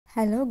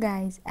Hello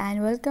guys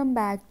and welcome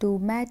back to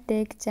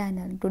MadTech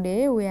channel.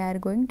 Today we are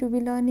going to be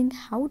learning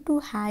how to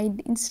hide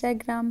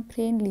Instagram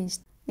friend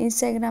list.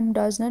 Instagram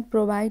does not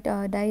provide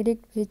a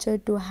direct feature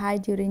to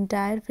hide your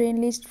entire friend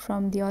list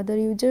from the other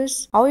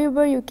users.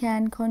 However, you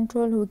can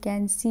control who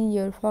can see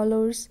your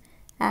followers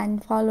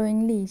and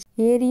following list.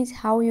 Here is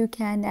how you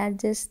can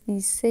adjust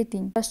this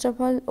setting. First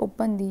of all,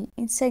 open the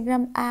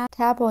Instagram app.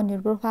 Tap on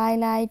your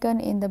profile icon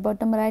in the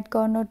bottom right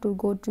corner to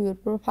go to your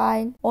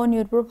profile. On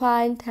your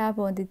profile, tap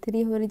on the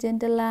three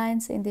horizontal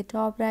lines in the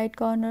top right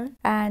corner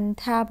and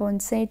tap on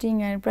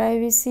setting and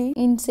privacy.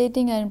 In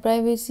setting and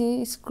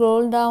privacy,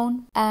 scroll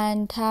down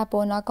and tap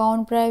on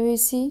account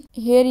privacy.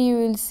 Here you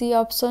will see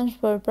options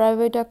for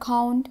private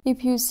account.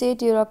 If you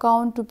set your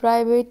account to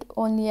private,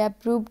 only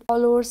approved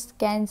followers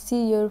can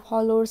see your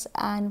followers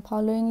and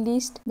following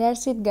list.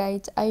 That's it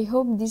guys. I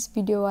hope this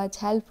video was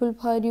helpful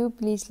for you.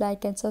 Please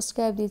like and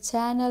subscribe the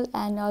channel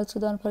and also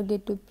don't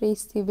forget to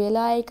press the bell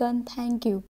icon. Thank you.